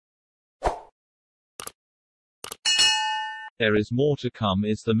There is more to come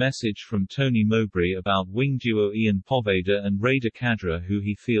is the message from Tony Mowbray about wing duo Ian Poveda and Raider Khadra, who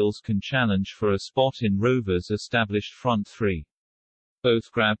he feels can challenge for a spot in Rovers' established front three.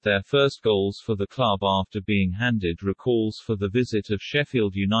 Both grabbed their first goals for the club after being handed recalls for the visit of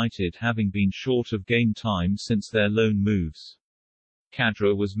Sheffield United, having been short of game time since their loan moves.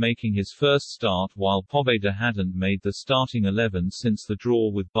 Khadra was making his first start while Poveda hadn't made the starting 11 since the draw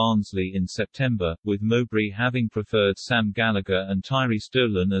with Barnsley in September, with Mowbray having preferred Sam Gallagher and Tyrese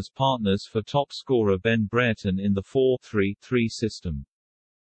Dolan as partners for top scorer Ben Brereton in the 4-3-3 system.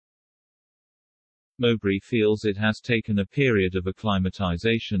 Mowbray feels it has taken a period of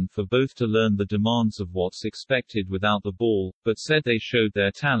acclimatization for both to learn the demands of what's expected without the ball, but said they showed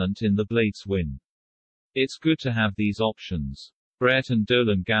their talent in the Blades win. It's good to have these options. Brereton,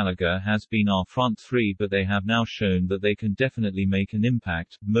 Dolan, Gallagher has been our front three, but they have now shown that they can definitely make an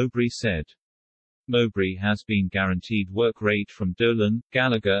impact, Mowbray said. Mowbray has been guaranteed work rate from Dolan,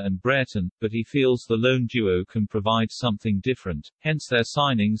 Gallagher and Brereton, but he feels the lone duo can provide something different, hence their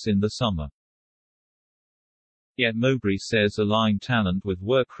signings in the summer. Yet Mowbray says aligning talent with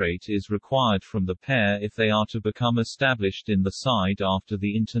work rate is required from the pair if they are to become established in the side after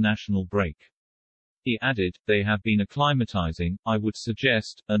the international break. He added, they have been acclimatizing, I would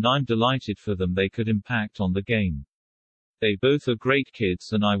suggest, and I'm delighted for them. They could impact on the game. They both are great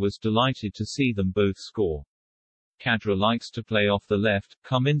kids and I was delighted to see them both score. Khadra likes to play off the left,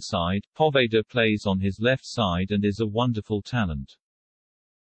 come inside, Poveda plays on his left side and is a wonderful talent.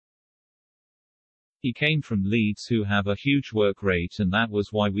 He came from Leeds, who have a huge work rate, and that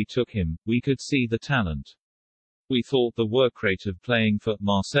was why we took him. We could see the talent. We thought the work rate of playing for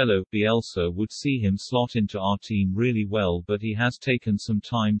Marcelo Bielsa would see him slot into our team really well, but he has taken some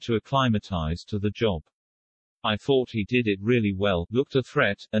time to acclimatize to the job. I thought he did it really well, looked a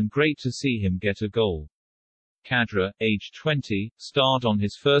threat, and great to see him get a goal. Khadra, aged 20, starred on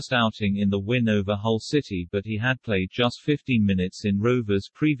his first outing in the win over Hull City, but he had played just 15 minutes in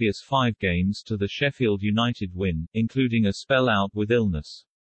Rovers' previous 5 games to the Sheffield United win, including a spell out with illness.